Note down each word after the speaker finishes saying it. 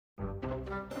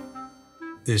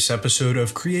This episode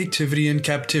of Creativity in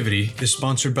Captivity is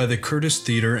sponsored by the Curtis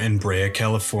Theater in Brea,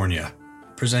 California,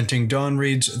 presenting Dawn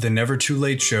Reed's The Never Too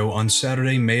Late Show on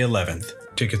Saturday, May 11th.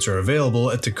 Tickets are available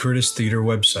at the Curtis Theater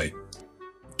website.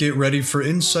 Get ready for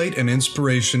insight and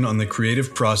inspiration on the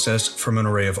creative process from an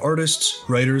array of artists,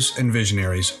 writers, and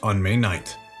visionaries on May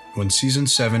 9th, when Season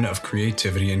 7 of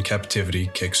Creativity in Captivity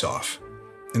kicks off.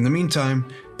 In the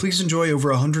meantime, please enjoy over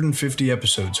 150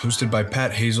 episodes hosted by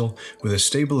Pat Hazel with a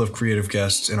stable of creative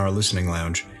guests in our listening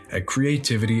lounge at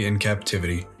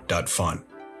creativityincaptivity.fun.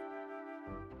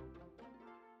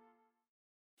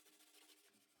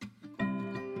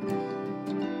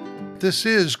 This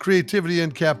is Creativity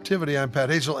in Captivity. I'm Pat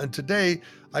Hazel, and today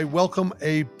I welcome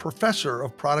a professor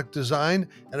of product design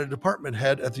and a department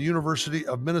head at the University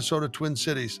of Minnesota Twin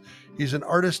Cities. He's an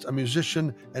artist, a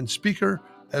musician, and speaker,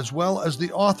 as well as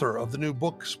the author of the new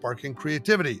book, Sparking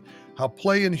Creativity: How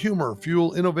Play and Humor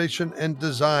Fuel Innovation and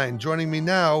Design. Joining me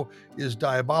now is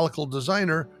diabolical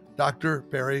designer, Dr.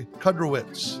 Barry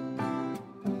KUDROWITZ.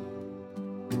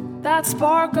 That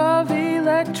spark of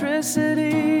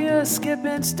electricity, a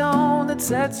skipping stone that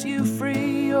sets you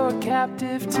free, or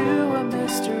captive to a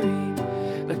mystery,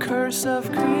 the curse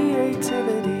of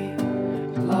creativity.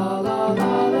 La la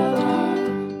la la la.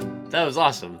 That was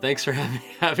awesome. Thanks for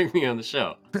having me on the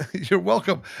show. You're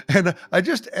welcome. And I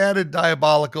just added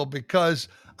diabolical because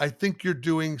I think you're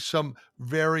doing some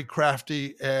very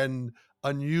crafty and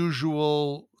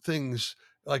unusual things,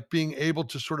 like being able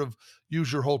to sort of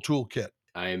use your whole toolkit.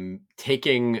 I'm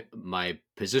taking my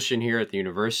position here at the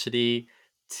university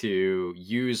to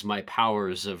use my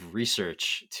powers of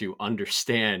research to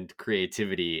understand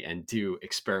creativity and do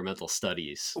experimental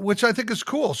studies. Which I think is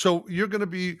cool. So you're going to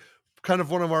be kind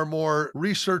of one of our more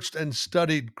researched and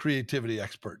studied creativity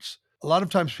experts. A lot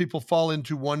of times people fall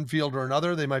into one field or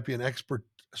another. They might be an expert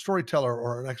storyteller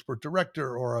or an expert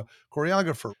director or a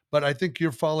choreographer. But I think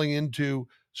you're falling into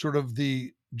sort of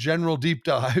the general deep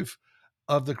dive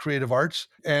of the creative arts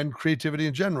and creativity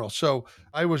in general. So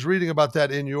I was reading about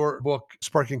that in your book,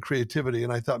 Sparking Creativity,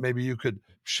 and I thought maybe you could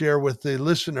share with the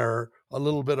listener a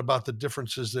little bit about the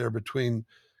differences there between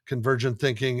convergent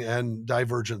thinking and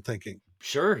divergent thinking.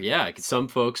 Sure, yeah. Some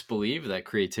folks believe that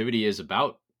creativity is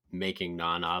about making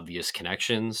non-obvious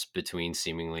connections between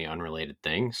seemingly unrelated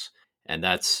things, and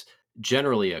that's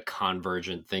generally a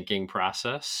convergent thinking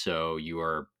process. So you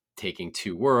are taking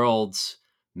two worlds,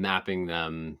 mapping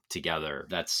them together.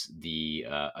 That's the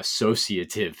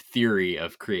associative theory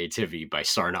of creativity by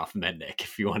Sarnoff Mednick,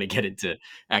 if you want to get into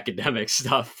academic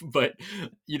stuff. But,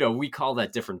 we call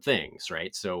that different things,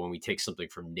 right? So when we take something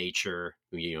from nature,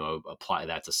 we, apply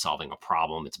that to solving a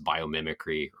problem, it's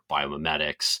biomimicry or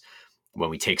biomimetics. When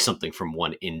we take something from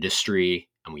one industry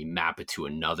and we map it to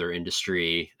another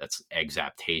industry, that's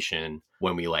exaptation.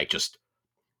 When we just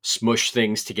smush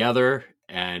things together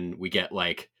and we get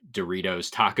Doritos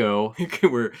taco,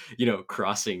 we're,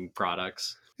 crossing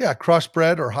products. Yeah,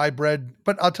 crossbred or hybrid.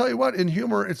 But I'll tell you what, in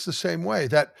humor, it's the same way.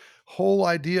 That whole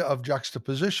idea of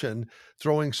juxtaposition,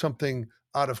 throwing something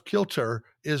out of kilter,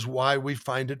 is why we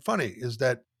find it funny, is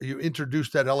that you introduce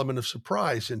that element of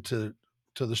surprise into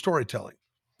the storytelling.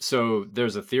 So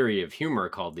there's a theory of humor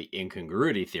called the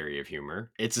incongruity theory of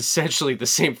humor. It's essentially the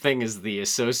same thing as the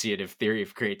associative theory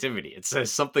of creativity. It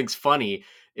says something's funny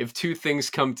if two things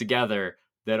come together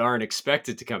that aren't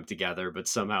expected to come together, but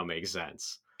somehow make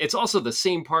sense. It's also the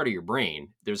same part of your brain.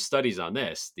 There's studies on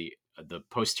this, the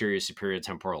posterior superior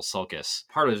temporal sulcus,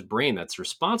 part of his brain that's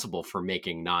responsible for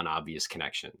making non-obvious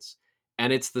connections.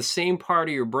 And it's the same part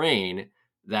of your brain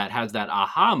that has that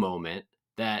aha moment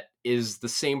that is the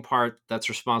same part that's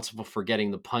responsible for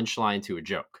getting the punchline to a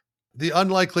joke. The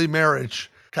unlikely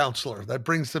marriage counselor that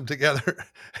brings them together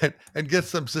and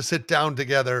gets them to sit down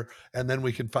together, and then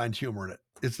we can find humor in it.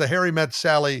 It's the Harry Met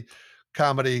Sally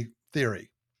comedy theory.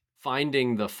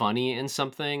 Finding the funny in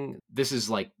something, this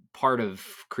is part of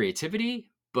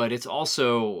creativity, but it's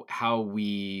also how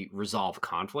we resolve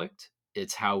conflict.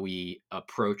 It's how we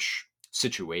approach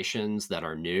situations that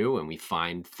are new and we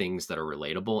find things that are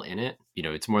relatable in it.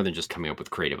 It's more than just coming up with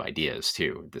creative ideas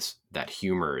too. That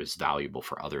humor is valuable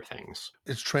for other things.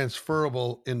 It's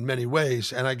transferable in many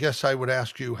ways. And I guess I would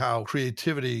ask you how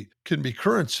creativity can be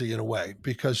currency in a way,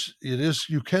 because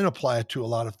you can apply it to a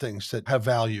lot of things that have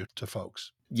value to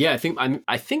folks. Yeah,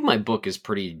 I think my book is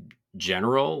pretty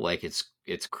general.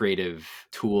 It's creative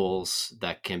tools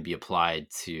that can be applied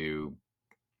to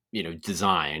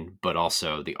design, but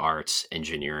also the arts,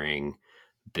 engineering,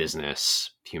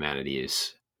 business,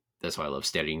 humanities. That's why I love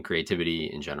studying creativity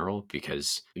in general,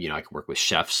 because, I can work with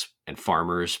chefs and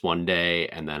farmers one day,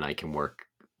 and then I can work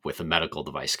with a medical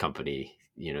device company,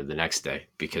 the next day,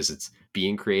 because it's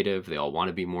being creative. They all want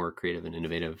to be more creative and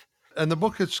innovative. And the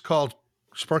book is called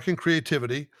Sparking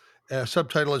Creativity.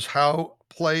 Subtitle is How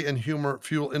Play and Humor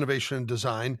Fuel Innovation and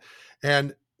Design.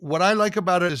 And what I like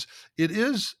about it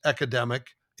is academic,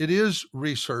 it is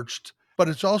researched, but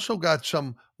it's also got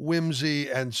some whimsy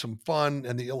and some fun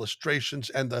and the illustrations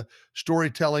and the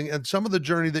storytelling and some of the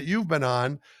journey that you've been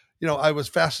on. I was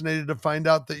fascinated to find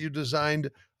out that you designed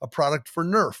a product for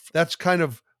Nerf. That's kind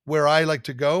of where I like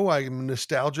to go. I'm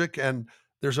nostalgic, and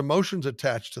there's emotions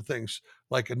attached to things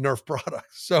like a Nerf product.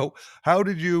 So how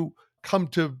did you come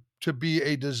to be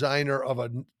a designer of a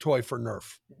toy for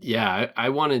Nerf? Yeah, I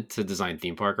wanted to design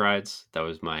theme park rides. That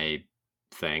was my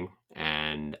thing.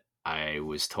 And I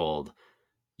was told,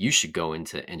 you should go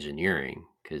into engineering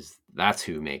because that's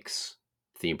who makes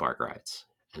theme park rides.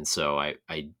 And so I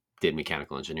did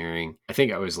mechanical engineering. I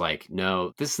think I was like,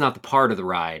 no, this is not the part of the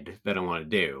ride that I want to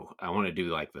do. I want to do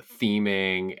like the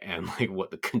theming and like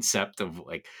what the concept of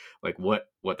like what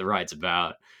the ride's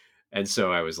about. And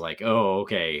so I was like, oh,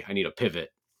 okay, I need a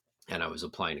pivot. And I was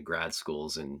applying to grad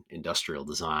schools in industrial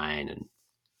design and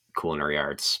culinary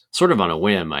arts. Sort of on a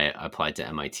whim, I applied to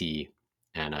MIT,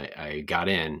 and I got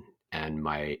in, and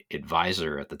my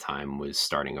advisor at the time was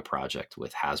starting a project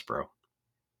with Hasbro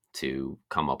to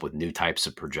come up with new types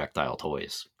of projectile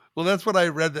toys. Well, that's what I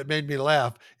read that made me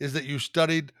laugh, is that you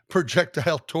studied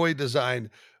projectile toy design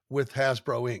with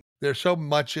Hasbro Inc. There's so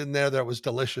much in there that was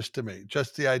delicious to me.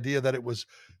 Just the idea that it was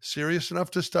serious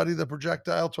enough to study the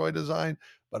projectile toy design,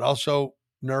 but also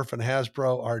Nerf and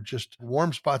Hasbro are just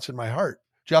warm spots in my heart.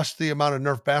 Just the amount of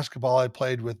Nerf basketball I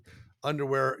played with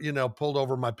underwear, pulled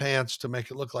over my pants to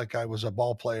make it look like I was a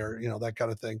ball player, that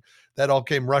kind of thing. That all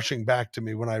came rushing back to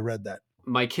me when I read that.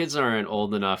 My kids aren't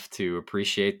old enough to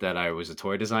appreciate that I was a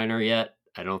toy designer yet.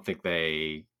 I don't think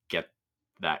they get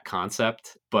that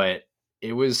concept, but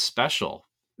it was special.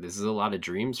 This is a lot of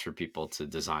dreams for people to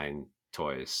design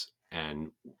toys.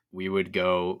 And we would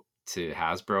go to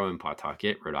Hasbro in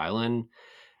Pawtucket, Rhode Island,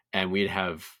 and we'd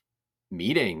have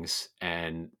meetings,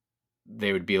 and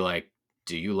they would be like,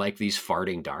 do you like these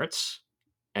farting darts?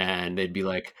 And they'd be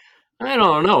like, I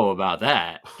don't know about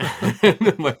that.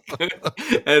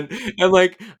 and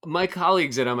like my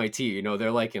colleagues at MIT,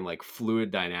 they're like in like fluid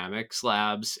dynamics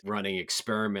labs running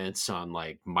experiments on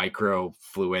like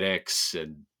microfluidics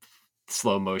and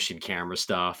slow motion camera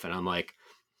stuff. And I'm like,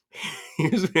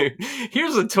 here's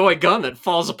a toy gun that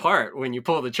falls apart when you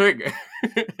pull the trigger.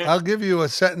 I'll give you a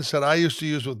sentence that I used to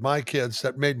use with my kids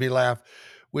that made me laugh,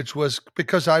 which was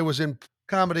because I was in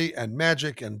comedy and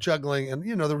magic and juggling, and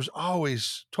there was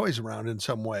always toys around in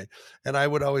some way. And I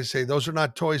would always say, those are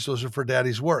not toys, those are for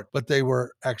daddy's work, but they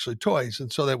were actually toys.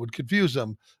 And so that would confuse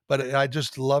them. But I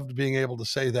just loved being able to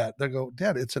say that. They go,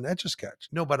 Dad, it's an Etch-a-Sketch.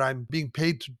 No, but I'm being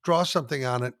paid to draw something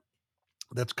on it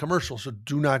that's commercial, so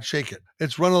do not shake it.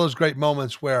 It's one of those great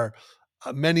moments where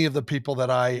many of the people that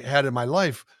I had in my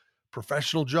life,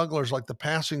 professional jugglers like the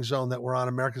Passing Zone that were on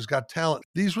America's Got Talent,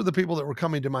 these were the people that were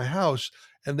coming to my house,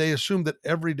 and they assumed that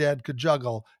every dad could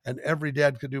juggle and every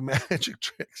dad could do magic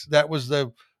tricks. That was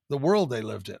the world they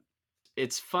lived in.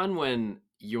 It's fun when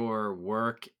your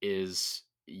work is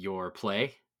your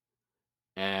play.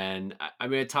 And I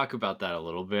mean, I talk about that a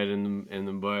little bit in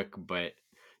the book, but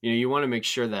you want to make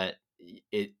sure that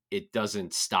it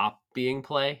doesn't stop being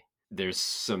play. There's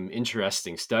some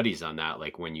interesting studies on that.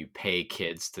 Like when you pay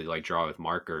kids to like draw with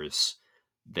markers,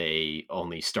 they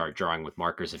only start drawing with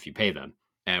markers if you pay them.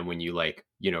 And when you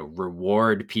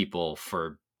reward people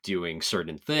for doing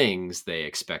certain things, they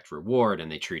expect reward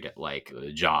and they treat it like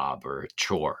a job or a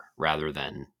chore rather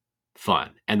than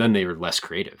fun. And then they are less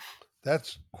creative.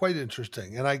 That's quite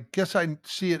interesting. And I guess I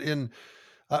see it in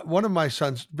one of my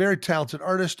sons, very talented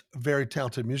artist, very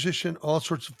talented musician, all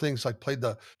sorts of things, like played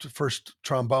the first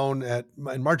trombone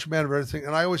in marching band and everything.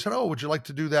 And I always said, oh, would you like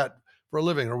to do that for a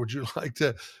living? Or would you like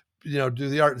to, do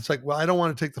the art? It's like, well, I don't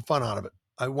want to take the fun out of it.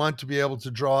 I want to be able to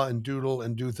draw and doodle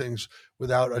and do things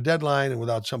without a deadline and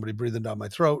without somebody breathing down my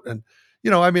throat. And,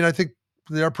 I think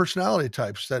there are personality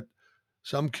types that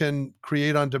some can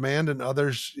create on demand and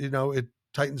others, it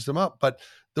tightens them up. But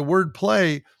the word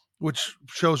play, which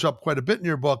shows up quite a bit in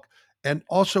your book, and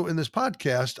also in this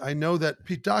podcast, I know that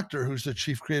Pete Docter, who's the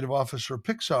chief creative officer of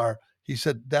Pixar, he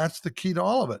said that's the key to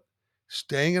all of it,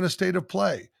 staying in a state of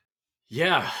play.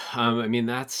 Yeah, I mean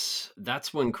that's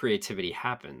when creativity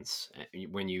happens.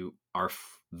 When you are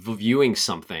viewing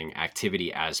something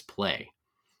activity as play,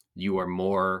 you are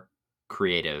more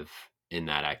creative in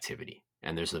that activity.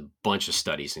 And there's a bunch of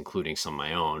studies, including some of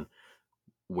my own,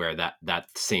 where that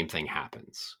same thing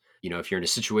happens. If you're in a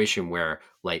situation where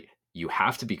like you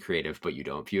have to be creative, but you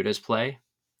don't view it as play,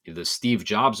 The Steve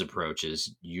Jobs approach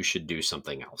is you should do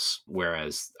something else.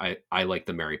 Whereas I like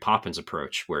the Mary Poppins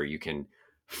approach where you can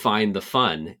find the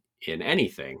fun in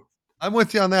anything. I'm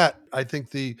with you on that. I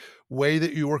think the way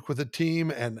that you work with a team,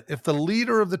 and if the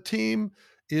leader of the team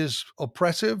is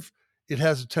oppressive, it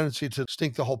has a tendency to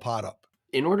stink the whole pot up.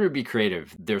 In order to be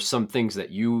creative, there's some things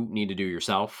that you need to do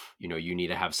yourself. You need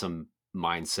to have some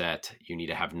mindset, you need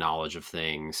to have knowledge of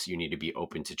things, you need to be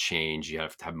open to change, you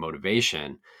have to have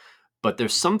motivation. But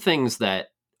there's some things that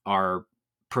are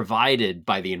provided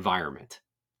by the environment,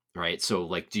 right? So,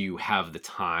 like, do you have the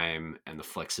time and the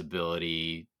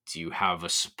flexibility? Do you have a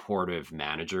supportive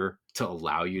manager to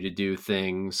allow you to do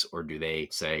things? Or do they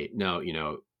say, no,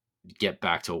 get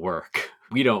back to work?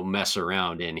 We don't mess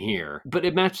around in here. But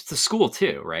it matches the school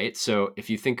too, right? So, if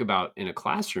you think about in a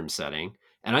classroom setting,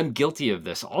 and I'm guilty of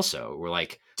this also, we're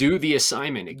like, do the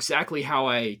assignment exactly how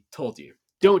I told you.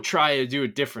 Don't try to do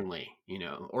it differently,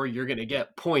 or you're going to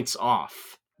get points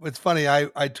off. It's funny.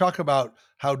 I talk about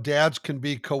how dads can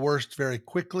be coerced very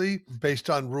quickly based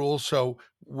on rules. So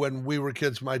when we were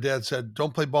kids, my dad said,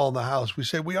 "Don't play ball in the house." We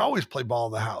say, "We always play ball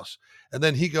in the house." And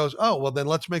then he goes, "Oh, well, then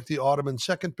let's make the ottoman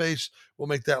second base. We'll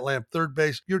make that lamp third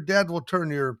base." Your dad will turn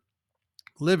your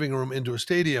living room into a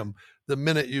stadium the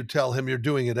minute you tell him you're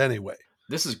doing it anyway.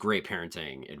 This is great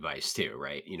parenting advice too,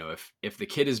 right? If the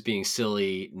kid is being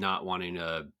silly, not wanting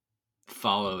to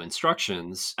follow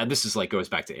instructions, and this is like goes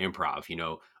back to improv,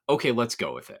 okay, let's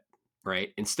go with it,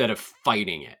 right? Instead of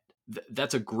fighting it.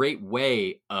 That's a great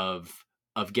way of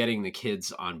getting the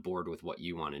kids on board with what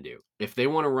you want to do. If they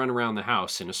want to run around the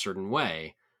house in a certain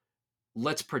way,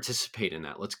 let's participate in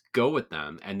that. Let's go with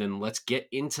them, and then let's get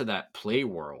into that play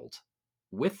world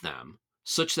with them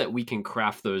such that we can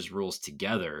craft those rules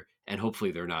together, and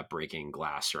hopefully they're not breaking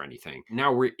glass or anything.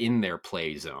 Now we're in their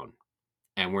play zone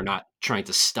and we're not trying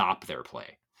to stop their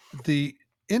play. The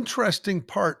interesting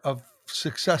part of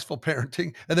successful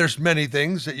parenting, and there's many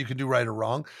things that you can do right or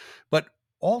wrong, but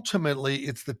ultimately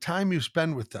it's the time you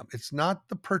spend with them. It's not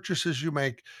the purchases you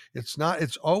make. It's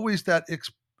always that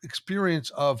experience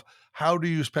of how do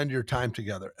you spend your time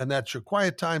together. And that's your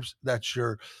quiet times, that's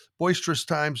your boisterous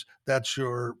times, that's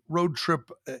your road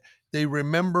trip. They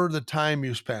remember the time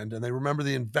you spend and they remember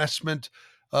the investment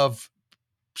of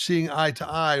seeing eye to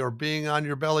eye or being on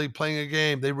your belly playing a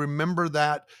game. They remember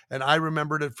that. And I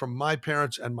remembered it from my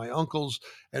parents and my uncles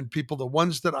and people. The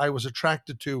ones that I was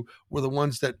attracted to were the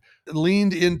ones that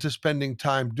leaned into spending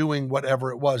time doing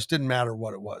whatever it was, didn't matter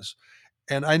what it was.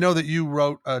 And I know that you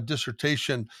wrote a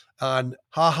dissertation on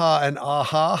haha and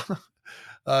aha,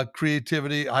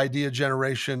 creativity, idea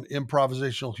generation,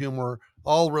 improvisational humor,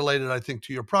 all related, I think,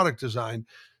 to your product design.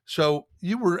 So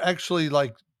you were actually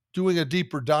like doing a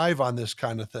deeper dive on this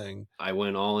kind of thing. I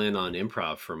went all in on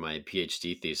improv for my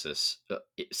PhD thesis.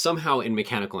 Somehow in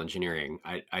mechanical engineering,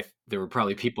 there were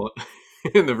probably people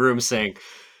in the room saying,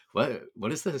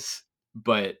 "What is this?"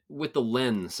 But with the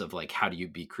lens of like, how do you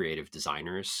be creative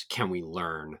designers? Can we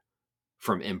learn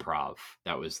from improv?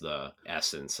 That was the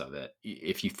essence of it.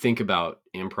 If you think about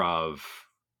improv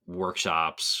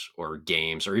workshops or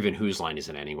games, or even Whose Line Is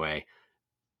It Anyway,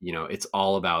 it's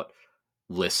all about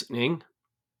listening,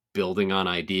 building on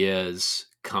ideas,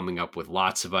 coming up with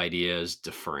lots of ideas,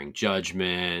 deferring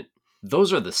judgment.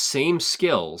 Those are the same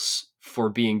skills for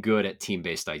being good at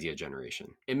team-based idea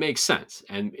generation. It makes sense.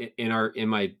 And in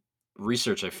my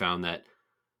research, I found that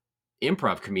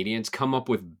improv comedians come up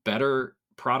with better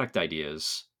product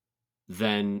ideas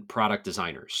than product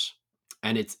designers.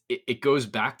 And it goes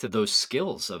back to those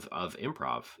skills of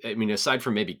improv. I mean, aside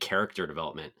from maybe character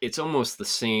development, it's almost the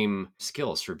same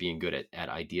skills for being good at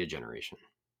idea generation.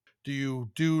 Do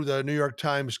you do the New York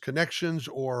Times connections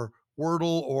or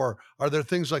Wordle, or are there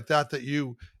things like that that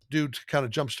you do to kind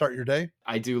of jumpstart your day?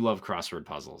 I do love crossword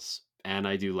puzzles, and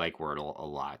I do like Wordle a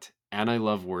lot. And I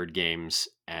love word games,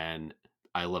 and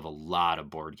I love a lot of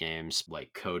board games.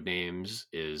 Like Codenames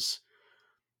is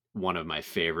one of my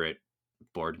favorite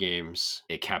board games.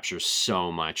 It captures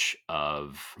so much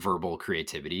of verbal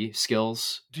creativity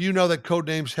skills. Do you know that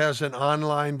Codenames has an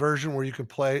online version where you can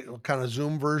play a kind of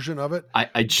Zoom version of it?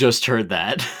 I just heard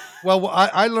that. Well,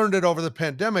 I learned it over the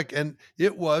pandemic, and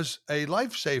it was a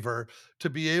lifesaver to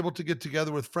be able to get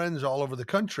together with friends all over the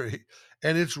country.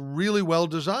 And it's really well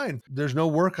designed. There's no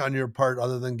work on your part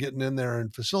other than getting in there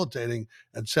and facilitating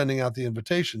and sending out the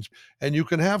invitations. And you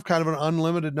can have kind of an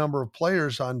unlimited number of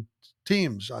players on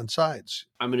teams, on sides.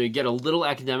 I'm going to get a little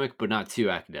academic, but not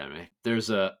too academic. There's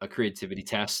a creativity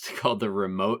test called the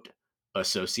Remote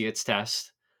Associates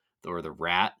Test, or the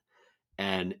RAT.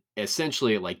 And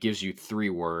essentially it like gives you 3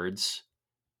 words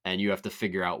and you have to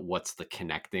figure out what's the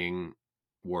connecting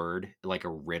word, like a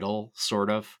riddle sort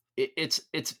of. It's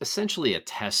essentially a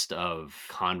test of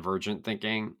convergent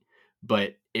thinking,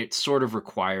 but it sort of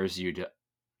requires you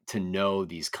to know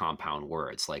these compound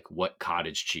words, like what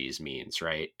cottage cheese means,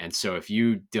 right? And so if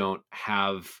you don't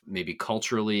have, maybe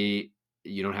culturally,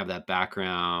 you don't have that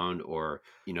background, or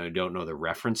don't know the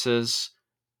references,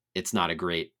 it's not a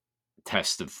great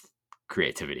test of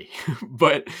creativity.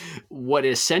 But what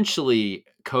essentially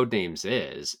Codenames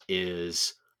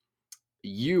is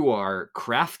you are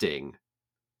crafting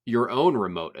your own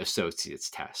remote associates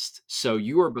test. So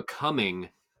you are becoming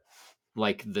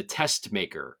like the test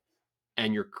maker,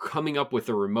 and you're coming up with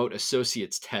a remote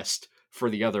associates test for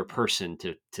the other person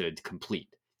to complete.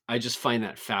 I just find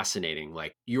that fascinating.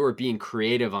 Like, you are being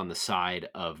creative on the side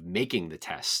of making the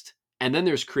test, and then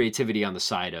there's creativity on the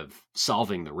side of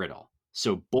solving the riddle.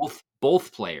 So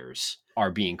both players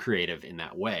are being creative in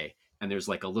that way, and there's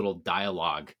like a little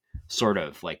dialogue sort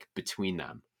of like between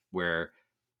them, where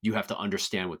you have to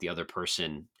understand what the other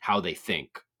person, how they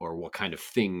think, or what kind of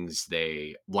things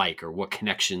they like, or what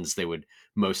connections they would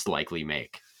most likely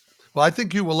make. Well, I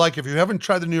think you will like, if you haven't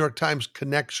tried the New York Times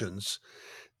Connections,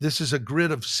 this is a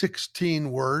grid of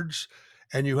 16 words,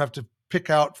 and you have to pick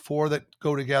out four that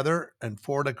go together and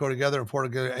four that go together and four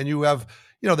together. And you have,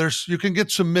 you can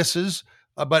get some misses,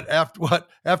 but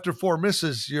after four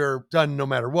misses, you're done no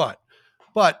matter what.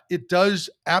 But it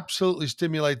does absolutely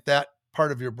stimulate that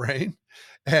part of your brain.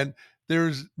 And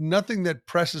there's nothing that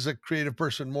presses a creative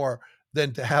person more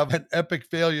than to have an epic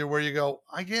failure where you go,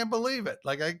 I can't believe it.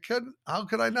 Like, how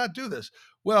could I not do this?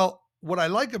 Well, what I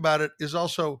like about it is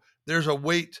also there's a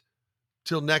wait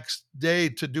till next day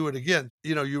to do it again.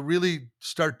 You really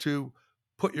start to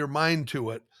put your mind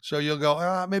to it. So you'll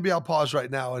go, maybe I'll pause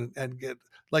right now and get,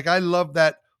 like, I love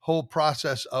that whole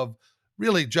process of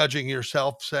really judging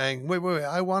yourself, saying, wait,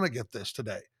 I want to get this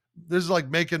today. This is like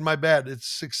making my bed. It's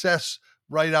success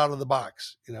right out of the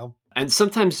box. And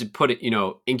sometimes you put it,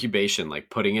 incubation, like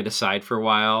putting it aside for a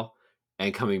while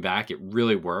and coming back, it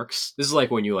really works. This is like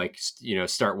when you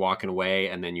start walking away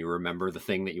and then you remember the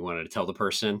thing that you wanted to tell the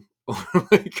person.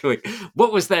 like,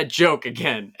 what was that joke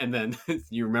again? And then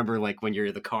you remember, like, when you're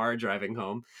in the car driving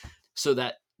home. So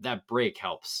that break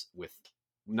helps with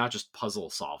not just puzzle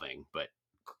solving, but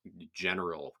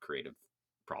general creative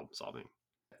problem solving.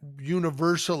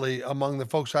 Universally among the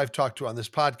folks I've talked to on this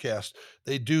podcast,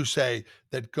 they do say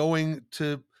that going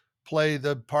to play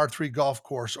the par 3 golf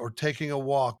course or taking a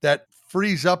walk, that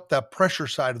frees up that pressure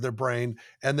side of their brain,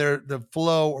 and the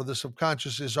flow or the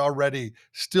subconscious is already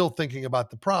still thinking about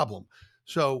the problem.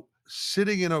 So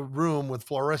sitting in a room with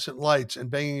fluorescent lights and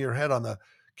banging your head on the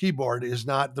keyboard is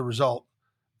not the result.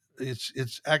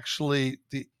 It's actually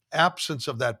the absence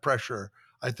of that pressure,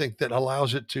 I think, that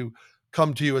allows it to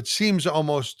come to you. It seems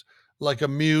almost like a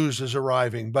muse is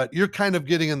arriving, but you're kind of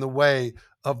getting in the way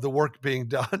of the work being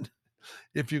done.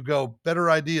 If you go, better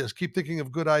ideas, keep thinking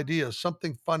of good ideas,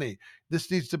 something funny,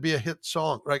 this needs to be a hit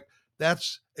song, right?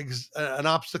 That's an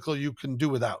obstacle you can do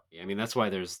without. I mean, that's why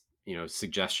there's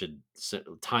suggested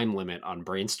time limit on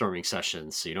brainstorming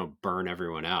sessions, so you don't burn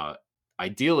everyone out.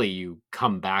 Ideally, you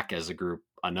come back as a group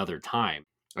another time.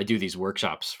 I do these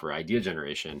workshops for idea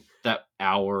generation. That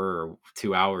hour or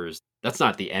 2 hours, that's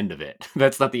not the end of it.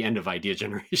 That's not the end of idea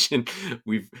generation.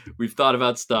 We've thought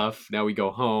about stuff. Now we go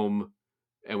home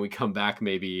and we come back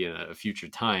maybe in a future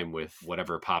time with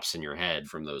whatever pops in your head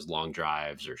from those long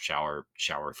drives or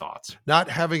shower thoughts. Not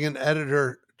having an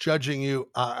editor judging you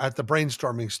at the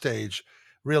brainstorming stage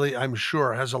really, I'm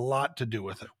sure, has a lot to do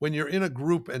with it. When you're in a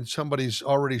group and somebody's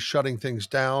already shutting things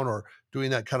down or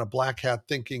doing that kind of black hat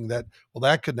thinking that, well,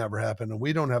 that could never happen and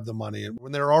we don't have the money, and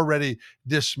when they're already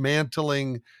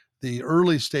dismantling the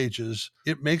early stages,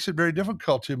 it makes it very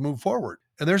difficult to move forward.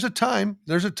 And there's a time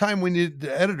we need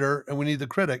the editor and we need the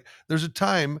critic. There's a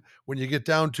time when you get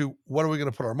down to what are we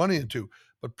going to put our money into?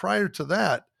 But prior to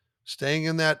that, staying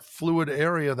in that fluid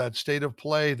area, that state of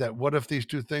play, that what if these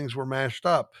two things were mashed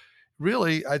up,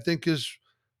 really, I think, is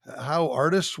how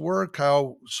artists work,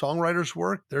 how songwriters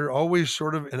work. They're always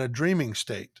sort of in a dreaming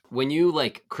state. When you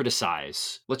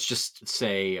criticize, let's just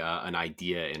say an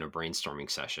idea in a brainstorming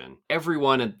session,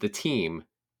 everyone at the team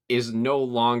is no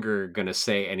longer going to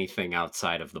say anything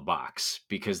outside of the box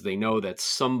because they know that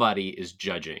somebody is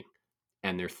judging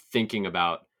and they're thinking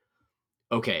about,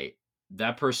 okay,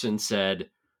 that person said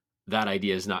that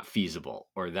idea is not feasible,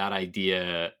 or that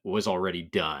idea was already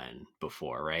done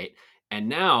before, right? And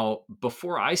now,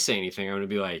 before I say anything, I'm going to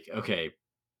be like, okay,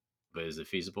 but is it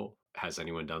feasible? Has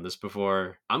anyone done this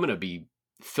before? I'm going to be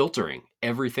filtering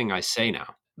everything I say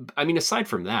now. I mean, aside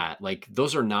from that,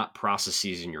 those are not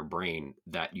processes in your brain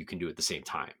that you can do at the same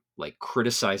time. Like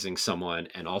criticizing someone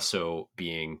and also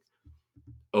being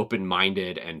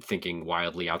open-minded and thinking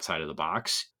wildly outside of the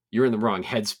box, you're in the wrong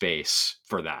headspace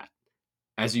for that.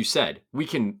 As you said, we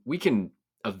can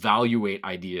evaluate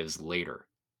ideas later,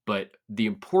 but the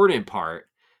important part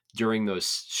during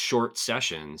those short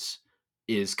sessions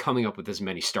is coming up with as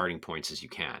many starting points as you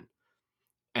can.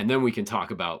 And then we can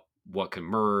talk about what can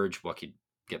merge, what could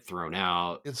get thrown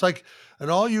out. It's like an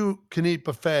all-you-can-eat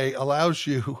buffet allows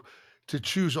you to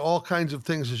choose all kinds of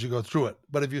things as you go through it.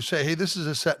 But if you say, "Hey, this is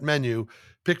a set menu,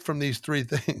 pick from these 3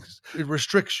 things," it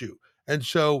restricts you. And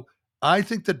so I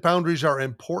think that boundaries are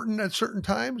important at certain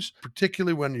times,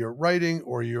 particularly when you're writing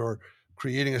or you're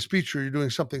creating a speech or you're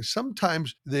doing something.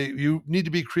 Sometimes you need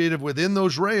to be creative within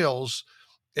those rails,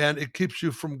 and it keeps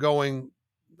you from going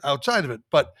outside of it.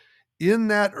 But in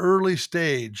that early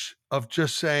stage of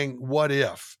just saying, "What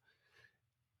if?"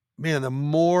 Man, the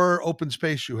more open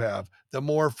space you have, the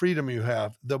more freedom you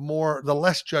have, the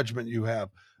less judgment you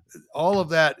have. All of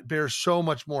that bears so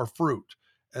much more fruit,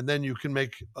 and then you can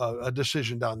make a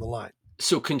decision down the line.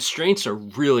 So constraints are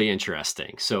really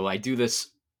interesting. So I do this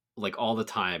like all the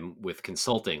time with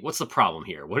consulting. What's the problem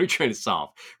here? What are you trying to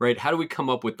solve? Right? How do we come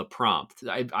up with the prompt?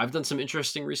 I've done some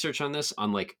interesting research on this,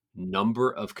 on like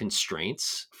number of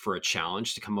constraints for a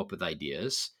challenge to come up with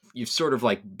ideas. You've sort of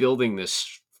like building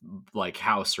this like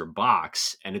house or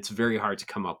box, and it's very hard to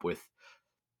come up with,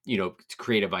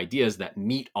 creative ideas that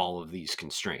meet all of these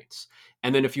constraints.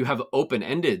 And then if you have open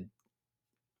ended,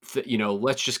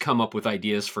 let's just come up with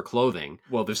ideas for clothing.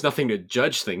 Well, there's nothing to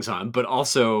judge things on, but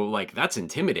also like that's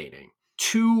intimidating.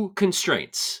 2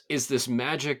 constraints is this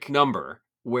magic number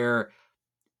where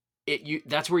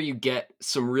that's where you get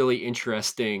some really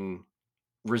interesting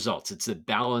results. It's the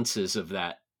balances of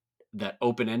that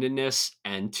open-endedness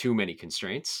and too many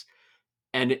constraints.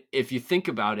 And if you think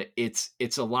about it,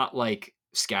 it's a lot like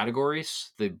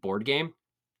Scattergories, the board game,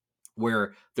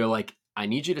 where they're like, I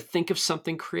need you to think of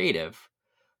something creative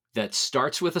that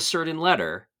starts with a certain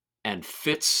letter and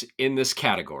fits in this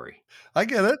category. I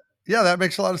get it. Yeah, that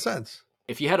makes a lot of sense.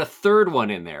 If you had a third one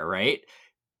in there, right?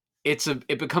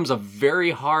 It becomes a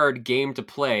very hard game to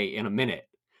play in a minute.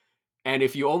 And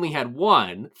if you only had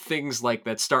one, things like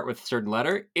that start with a certain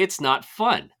letter, it's not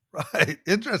fun. Right.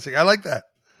 Interesting. I like that.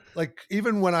 Like,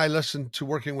 even when I listen to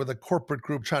working with a corporate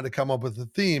group trying to come up with a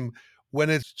theme, when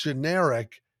it's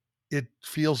generic, it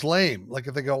feels lame. Like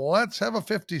if they go, "Well, let's have a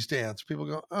 50s dance," people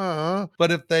go,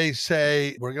 But if they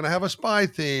say, "We're going to have a spy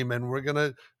theme and we're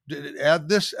going to add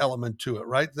this element to it,"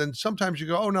 right? Then sometimes you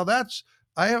go, "Oh, now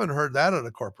I haven't heard that at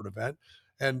a corporate event."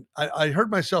 And I heard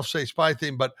myself say spy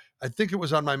theme, but I think it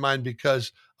was on my mind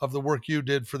because of the work you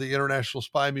did for the International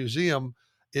Spy Museum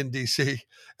in DC.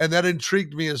 And that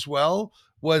intrigued me as well,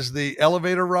 was the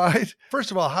elevator ride.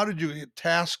 First of all, how did you get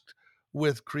tasked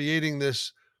with creating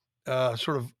this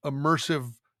sort of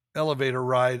immersive elevator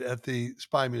ride at the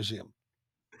Spy Museum?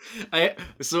 I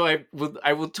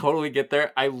will totally get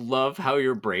there. I love how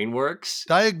your brain works.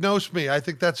 Diagnose me. I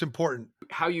think that's important.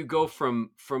 How you go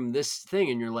from this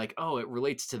thing and you're like, oh, it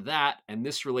relates to that and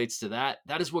this relates to that.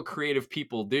 That is what creative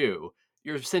people do.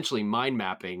 You're essentially mind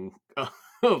mapping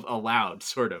aloud,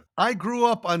 sort of. I grew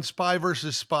up on Spy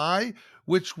versus Spy,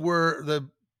 which were the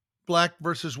black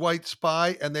versus white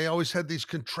spy, and they always had these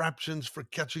contraptions for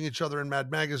catching each other in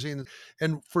Mad Magazine.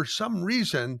 And for some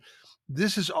reason,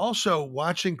 this is also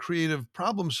watching creative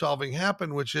problem solving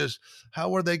happen, which is,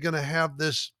 how are they going to have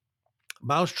this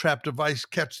mousetrap device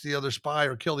catch the other spy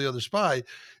or kill the other spy?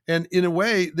 And in a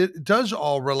way, that does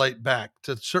all relate back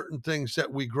to certain things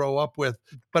that we grow up with.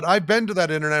 But I've been to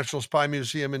that International Spy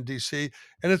Museum in DC,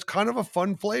 and it's kind of a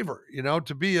fun flavor,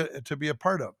 to be a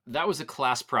part of. That was a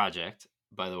class project,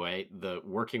 by the way, the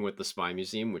working with the Spy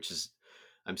Museum, which is,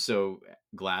 I'm so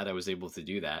glad I was able to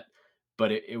do that.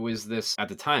 But it was this, at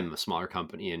the time, a smaller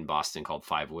company in Boston called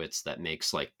 5 Wits that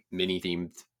makes like mini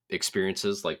themed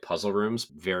experiences, like puzzle rooms,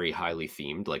 very highly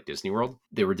themed, like Disney World.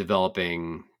 They were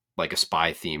developing like a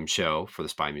spy themed show for the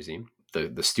Spy Museum.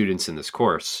 The students in this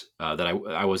course that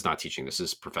I was not teaching, this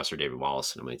is Professor David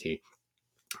Wallace at MIT.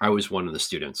 I was one of the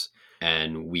students,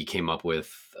 and we came up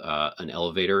with an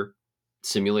elevator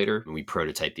simulator, and we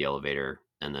prototyped the elevator,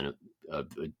 and then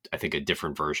I think a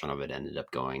different version of it ended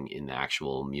up going in the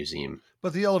actual museum.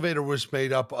 But the elevator was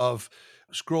made up of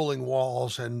scrolling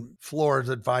walls and floors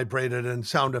that vibrated and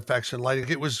sound effects and lighting.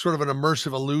 It was sort of an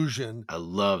immersive illusion. I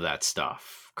love that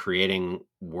stuff. Creating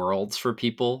worlds for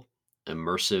people,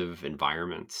 immersive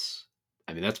environments.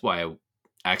 I mean, that's why I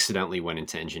accidentally went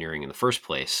into engineering in the first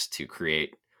place, to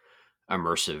create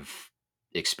immersive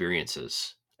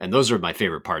experiences. And those are my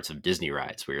favorite parts of Disney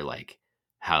rides, where you're like,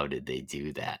 how did they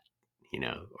do that?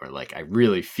 or like I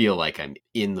really feel like I'm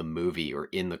in the movie or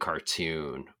in the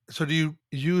cartoon. So do you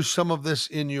use some of this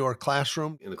in your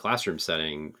classroom? In the classroom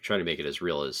setting, try to make it as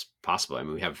real as possible. I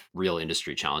mean, we have real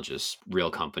industry challenges, real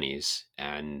companies,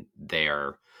 and they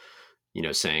are,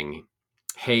 saying,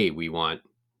 hey, we want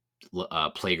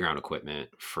playground equipment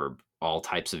for all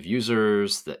types of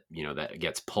users that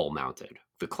gets pole mounted.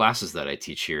 The classes that I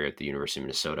teach here at the University of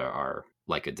Minnesota are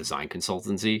like a design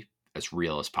consultancy, as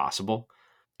real as possible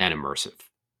and immersive.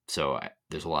 So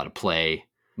there's a lot of play.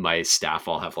 My staff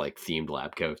all have like themed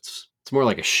lab coats. It's more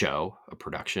like a show, a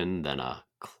production, than a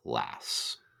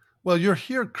class. Well, you're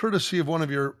here courtesy of one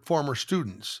of your former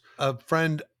students. A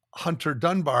friend, Hunter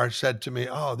Dunbar, said to me,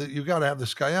 "Oh, you got to have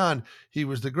this guy on. He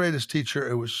was the greatest teacher.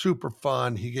 It was super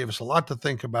fun. He gave us a lot to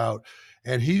think about."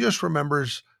 And he just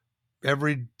remembers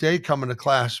every day coming to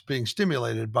class being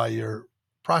stimulated by your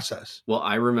process. Well,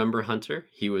 I remember Hunter.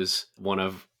 He was one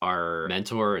of our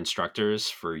mentor instructors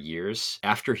for years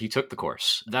after he took the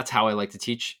course. That's how I like to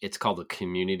teach. It's called a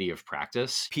community of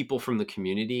practice. People from the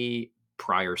community,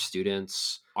 prior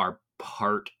students, are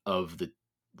part of the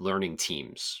learning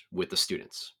teams with the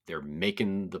students. They're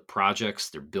making the projects,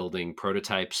 they're building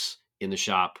prototypes in the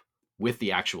shop with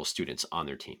the actual students on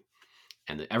their team.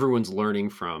 And everyone's learning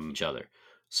from each other.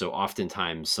 So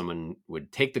oftentimes someone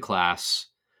would take the class,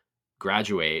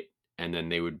 graduate, and then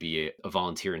they would be a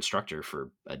volunteer instructor for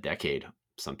a decade.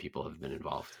 Some people have been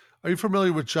involved. Are you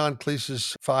familiar with John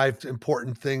Cleese's 5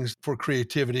 important things for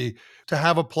creativity? To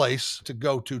have a place to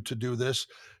go to do this,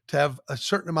 to have a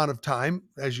certain amount of time,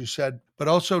 as you said, but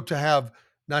also to have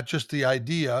not just the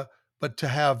idea, but to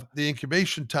have the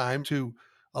incubation time to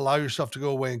allow yourself to go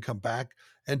away and come back,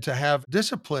 and to have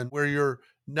discipline where you're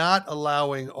not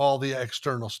allowing all the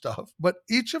external stuff. But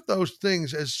each of those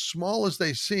things, as small as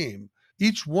they seem,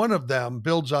 each one of them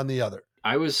builds on the other.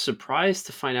 I was surprised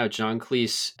to find out John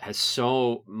Cleese has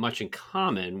so much in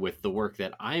common with the work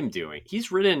that I'm doing.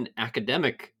 He's written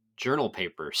academic journal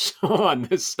papers on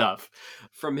this stuff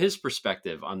from his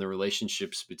perspective on the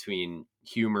relationships between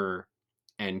humor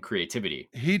and creativity.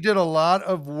 He did a lot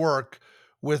of work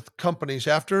with companies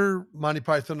after Monty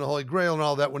Python and the Holy Grail and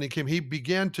all that. When he came, he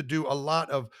began to do a lot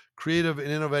of creative and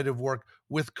innovative work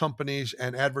with companies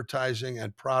and advertising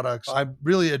and products. I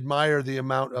really admire the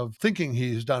amount of thinking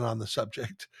he's done on the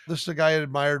subject. This is a guy I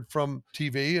admired from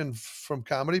TV and from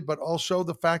comedy, but also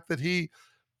the fact that he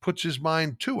puts his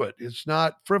mind to it. It's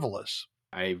not frivolous.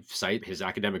 I cite his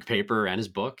academic paper and his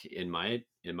book in my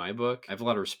book. I have a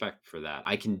lot of respect for that.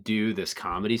 I can do this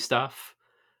comedy stuff,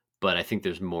 but I think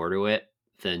there's more to it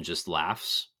than just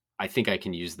laughs. I think I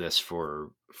can use this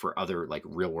for other like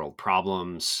real world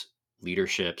problems,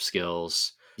 leadership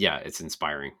skills. Yeah, it's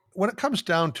inspiring. When it comes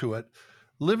down to it,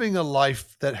 living a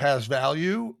life that has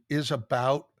value is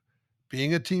about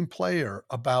being a team player,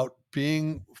 about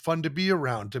being fun to be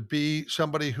around, to be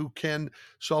somebody who can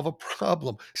solve a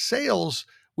problem. Sales,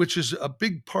 which is a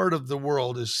big part of the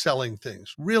world, is selling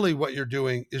things. Really, what you're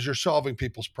doing is you're solving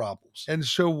people's problems. And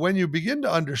so when you begin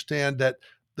to understand that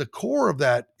the core of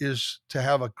that is to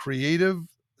have a creative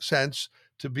sense,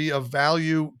 to be of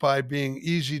value by being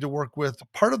easy to work with.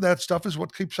 Part of that stuff is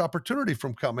what keeps opportunity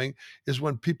from coming, is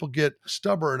when people get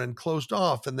stubborn and closed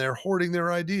off and they're hoarding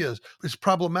their ideas. It's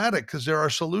problematic because there are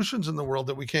solutions in the world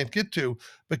that we can't get to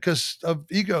because of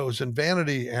egos and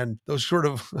vanity and those sort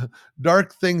of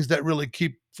dark things that really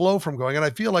keep flow from going. And I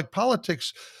feel like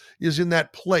politics is in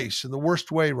that place in the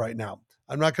worst way right now.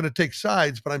 I'm not going to take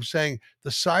sides, but I'm saying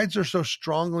the sides are so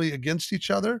strongly against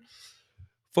each other,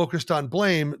 focused on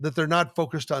blame, that they're not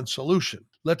focused on solution.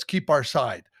 Let's keep our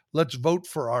side. Let's vote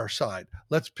for our side.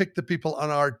 Let's pick the people on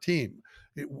our team.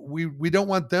 We don't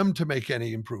want them to make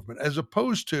any improvement, as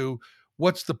opposed to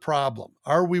what's the problem?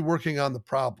 Are we working on the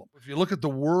problem? If you look at the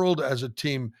world as a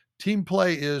team, team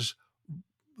play is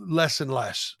less and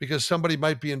less because somebody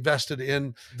might be invested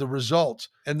in the result.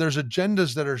 And there's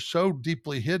agendas that are so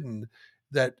deeply hidden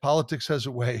that politics has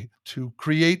a way to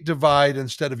create divide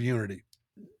instead of unity.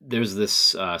 There's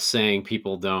this saying,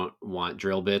 people don't want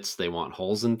drill bits, they want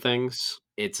holes in things.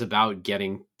 It's about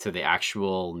getting to the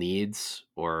actual needs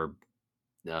or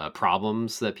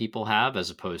problems that people have,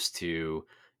 as opposed to,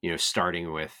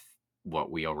 starting with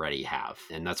what we already have.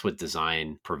 And that's what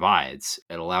design provides.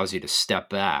 It allows you to step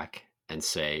back and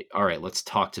say, all right, let's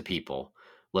talk to people.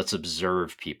 Let's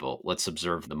observe people. Let's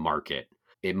observe the market.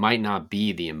 It might not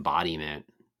be the embodiment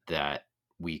that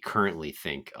we currently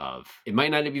think of. It might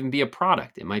not even be a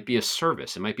product. It might be a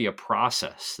service. It might be a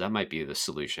process. That might be the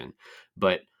solution.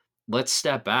 But let's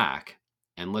step back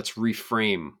and let's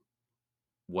reframe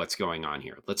what's going on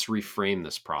here. Let's reframe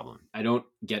this problem. I don't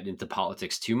get into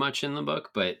politics too much in the book,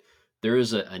 but There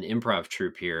is an improv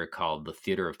troupe here called the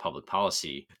Theater of Public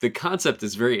Policy. The concept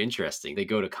is very interesting. They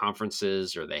go to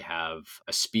conferences or they have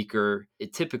a speaker.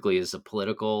 It typically is a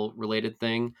political related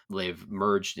thing. They've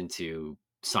merged into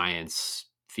science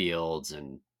fields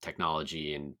and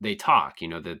technology and they talk.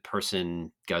 The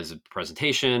person does a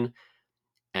presentation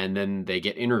and then they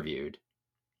get interviewed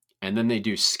and then they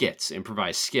do skits,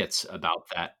 improvised skits about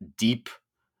that deep,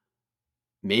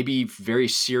 maybe very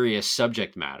serious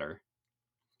subject matter.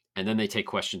 And then they take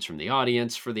questions from the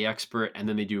audience for the expert, and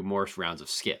then they do more rounds of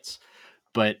skits.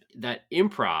 But that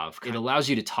improv, it allows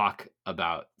you to talk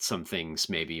about some things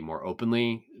maybe more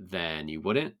openly than you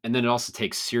wouldn't. And then it also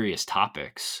takes serious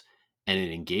topics and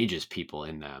it engages people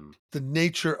in them. The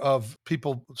nature of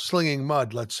people slinging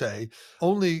mud, let's say,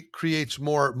 only creates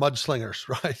more mudslingers,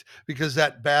 right? Because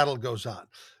that battle goes on.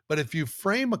 But if you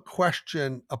frame a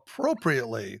question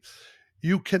appropriately,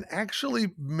 you can actually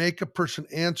make a person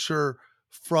answer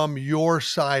from your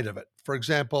side of it. For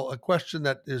example, a question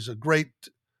that is a great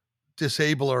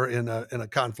disabler in a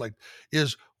conflict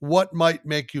is, what might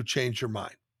make you change your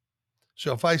mind?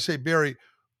 So if I say, Barry,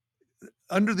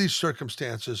 under these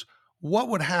circumstances, what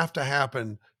would have to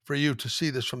happen for you to see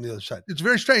this from the other side? It's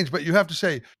very strange, but you have to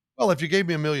say, well, if you gave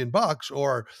me $1,000,000,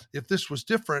 or if this was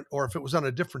different, or if it was on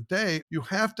a different day, you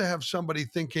have to have somebody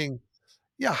thinking,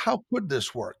 yeah, how could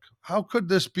this work? How could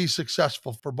this be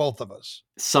successful for both of us?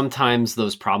 Sometimes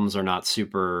those problems are not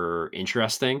super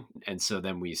interesting. And so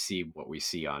then we see what we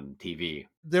see on TV.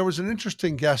 There was an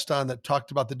interesting guest on that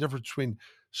talked about the difference between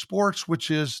sports,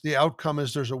 which is the outcome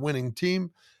is there's a winning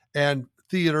team, and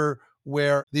theater,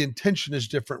 where the intention is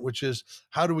different, which is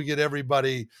how do we get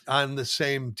everybody on the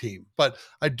same team? But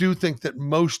I do think that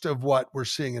most of what we're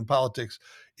seeing in politics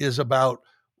is about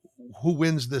who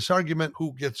wins this argument,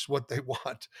 who gets what they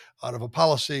want out of a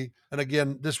policy. And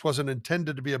again, this wasn't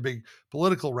intended to be a big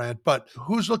political rant, but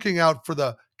who's looking out for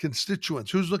the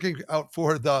constituents? Who's looking out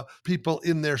for the people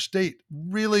in their state?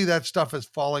 Really, that stuff is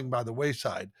falling by the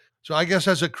wayside. So I guess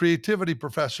as a creativity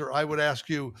professor, I would ask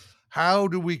you, how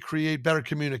do we create better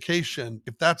communication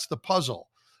if that's the puzzle?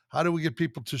 How do we get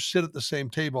people to sit at the same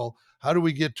table? How do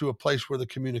we get to a place where the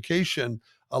communication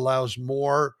allows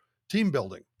more team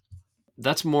building?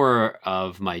 That's more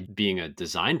of my being a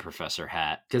design professor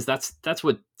hat, because that's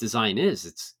what design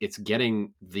is. It's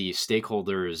getting the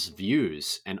stakeholders'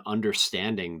 views and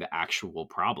understanding the actual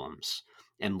problems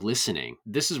and listening.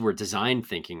 This is where design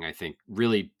thinking, I think,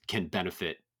 really can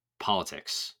benefit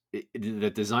politics.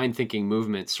 The design thinking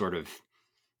movement sort of,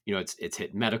 it's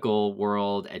hit medical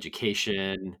world,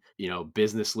 education,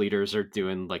 business leaders are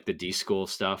doing like the D school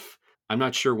stuff. I'm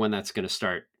not sure when that's going to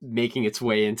start making its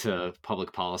way into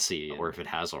public policy or if it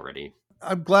has already.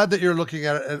 I'm glad that you're looking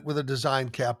at it with a design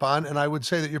cap on. And I would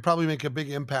say that you're probably making a big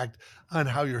impact on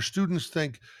how your students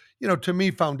think. To me,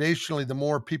 foundationally, the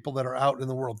more people that are out in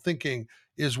the world thinking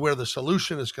is where the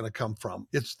solution is going to come from.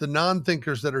 It's the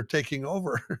non-thinkers that are taking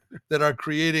over, that are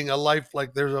creating a life.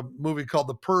 Like there's a movie called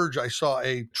The Purge. I saw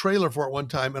a trailer for it one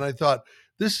time and I thought,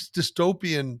 this is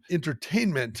dystopian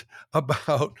entertainment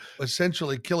about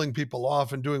essentially killing people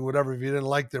off and doing whatever if you didn't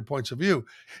like their points of view.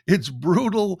 It's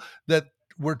brutal that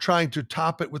we're trying to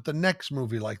top it with the next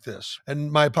movie like this.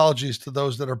 And my apologies to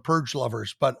those that are Purge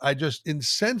lovers, but I just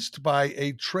incensed by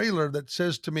a trailer that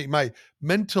says to me, my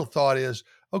mental thought is,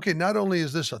 okay, not only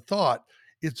is this a thought,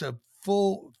 it's a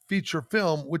full feature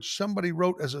film, which somebody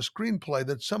wrote as a screenplay,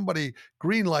 that somebody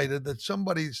greenlighted, that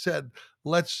somebody said,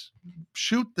 let's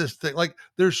shoot this thing. Like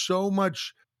there's so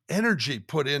much energy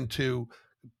put into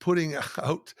putting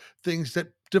out things that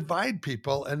divide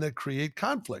people and that create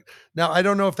conflict. Now, I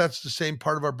don't know if that's the same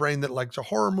part of our brain that likes a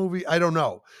horror movie. I don't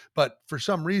know. But for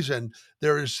some reason,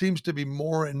 seems to be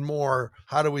more and more,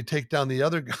 how do we take down the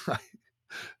other guy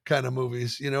kind of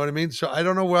movies? You know what I mean? So I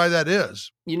don't know why that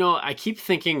is. I keep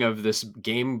thinking of this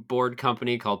game board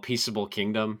company called Peaceable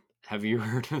Kingdom. Have you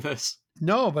heard of this?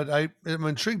 No, but I am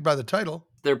intrigued by the title.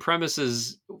 Their premise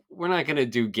is we're not going to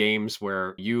do games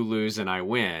where you lose and I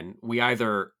win. We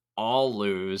either all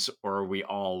lose or we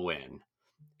all win.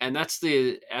 And that's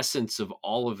the essence of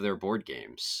all of their board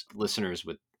games. Listeners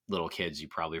with little kids, you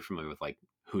probably are familiar with like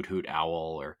Hoot Hoot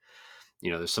Owl, or,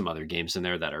 there's some other games in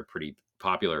there that are pretty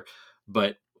popular.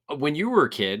 But when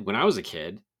I was a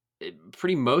kid,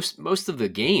 most of the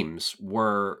games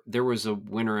there was a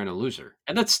winner and a loser,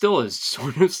 and that still is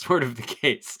sort of the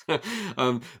case.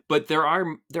 But there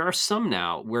are some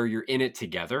now where you're in it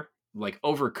together, like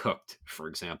Overcooked, for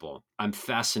example. I'm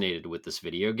fascinated with this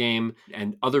video game,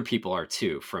 and other people are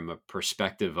too, from a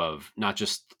perspective of not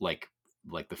just like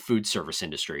the food service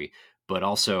industry, but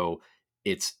also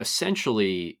it's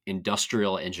essentially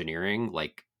industrial engineering,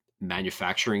 like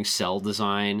manufacturing cell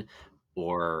design,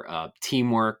 or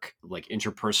teamwork, like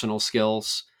interpersonal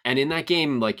skills. And in that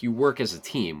game, like you work as a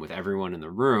team with everyone in the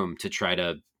room to try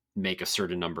to make a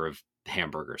certain number of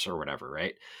hamburgers or whatever,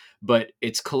 right? But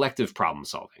it's collective problem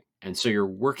solving. And so you're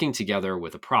working together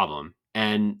with a problem.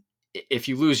 And if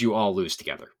you lose, you all lose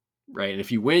together, right? And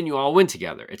if you win, you all win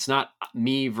together. It's not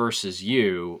me versus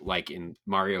you like in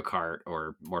Mario Kart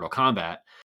or Mortal Kombat.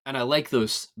 And I like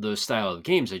those style of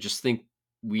games. I just think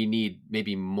we need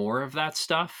maybe more of that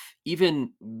stuff.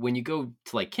 Even when you go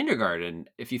to like kindergarten,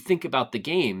 if you think about the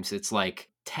games, it's like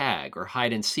tag or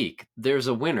hide and seek. There's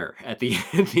a winner at the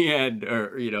end,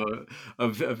 or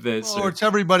of this. Or it's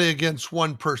everybody against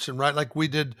one person, right? Like we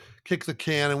did kick the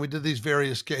can, and we did these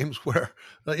various games where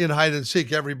in hide and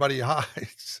seek, everybody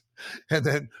hides. And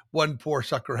then one poor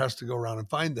sucker has to go around and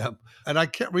find them. And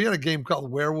we had a game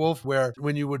called Werewolf where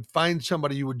when you would find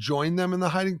somebody, you would join them in the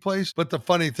hiding place. But the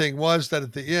funny thing was that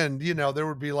at the end, there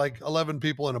would be like 11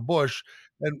 people in a bush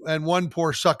and one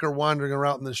poor sucker wandering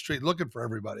around in the street looking for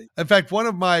everybody. In fact, one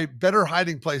of my better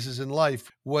hiding places in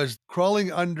life was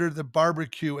crawling under the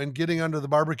barbecue and getting under the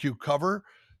barbecue cover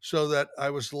so that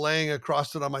I was laying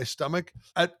across it on my stomach.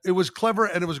 It was clever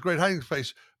and it was a great hiding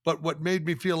place. But what made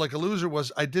me feel like a loser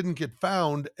was I didn't get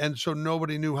found. And so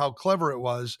nobody knew how clever it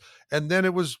was. And then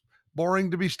it was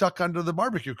boring to be stuck under the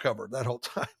barbecue cover that whole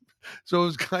time. So it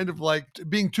was kind of like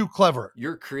being too clever.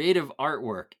 Your creative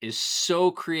artwork is so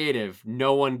creative,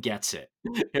 no one gets it.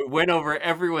 It went over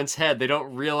everyone's head. They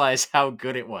don't realize how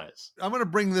good it was. I'm going to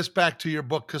bring this back to your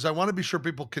book because I want to be sure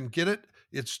people can get it.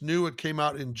 It's new. It came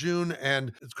out in June,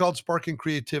 and it's called Sparking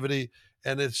Creativity,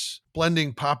 and it's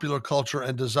blending popular culture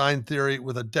and design theory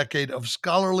with a decade of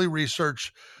scholarly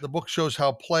research. The book shows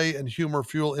how play and humor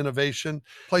fuel innovation.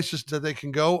 Places that they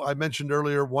can go, I mentioned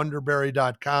earlier,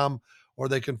 wonderberry.com, or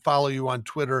they can follow you on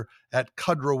Twitter at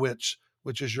KUDROWITZ,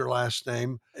 which is your last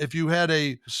name. If you had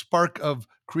a spark of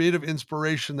creative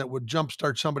inspiration that would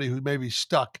jumpstart somebody who may be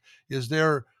stuck, is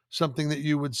there something that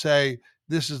you would say,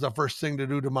 this is the first thing to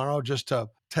do tomorrow just to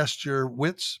test your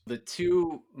wits? The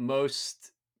two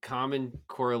most common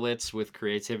correlates with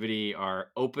creativity are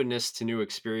openness to new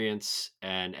experience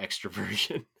and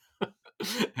extroversion.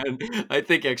 And I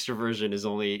think extroversion is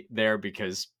only there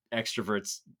because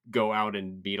extroverts go out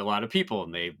and meet a lot of people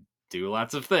and they do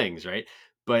lots of things, right?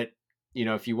 But,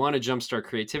 if you want to jumpstart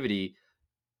creativity,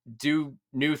 do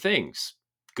new things,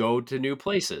 go to new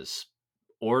places,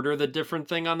 order the different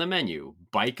thing on the menu,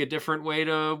 bike a different way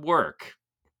to work,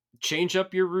 change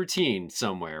up your routine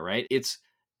somewhere, right? It's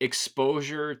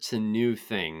exposure to new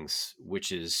things,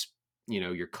 which is,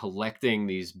 you're collecting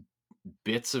these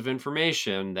bits of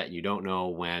information that you don't know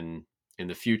when in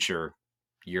the future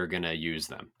you're going to use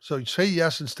them. So say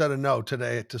yes instead of no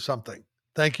today to something.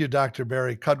 Thank you, Dr.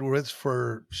 Barry KUDROWITZ,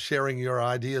 for sharing your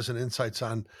ideas and insights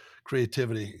on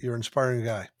creativity. You're an inspiring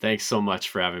guy. Thanks so much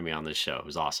for having me on this show. It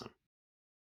was awesome.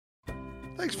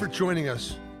 Thanks for joining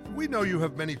us. We know you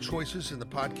have many choices in the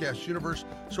podcast universe,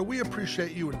 so we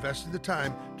appreciate you investing the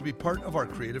time to be part of our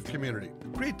creative community.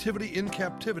 Creativity in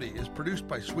Captivity is produced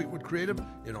by Sweetwood Creative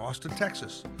in Austin,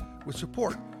 Texas, with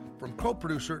support from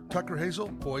co-producer Tucker Hazel,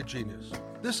 Boy Genius.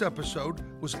 This episode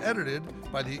was edited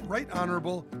by the Right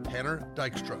Honorable Tanner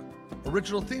Dykstra.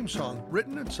 Original theme song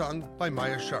written and sung by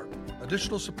Maya Sharp.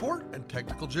 Additional support and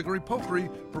technical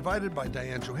jiggery-pokery provided by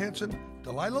Diane Johansson,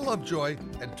 Delilah Lovejoy,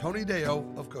 and Tony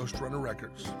Deo of Ghost Runner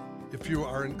Records. If you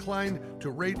are inclined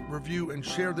to rate, review, and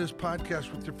share this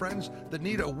podcast with your friends that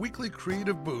need a weekly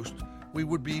creative boost, we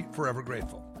would be forever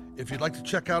grateful. If you'd like to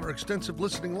check out our extensive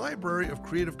listening library of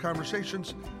creative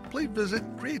conversations, please visit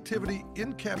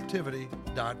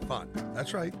creativityincaptivity.fun.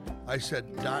 That's right, I said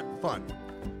 .fun.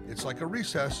 It's like a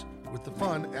recess with the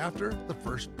fun after the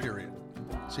first period.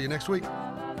 See you next week.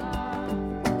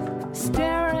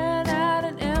 Staring at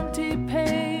an empty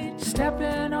page,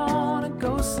 stepping on a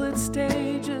ghostlit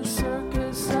stage, a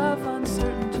circus of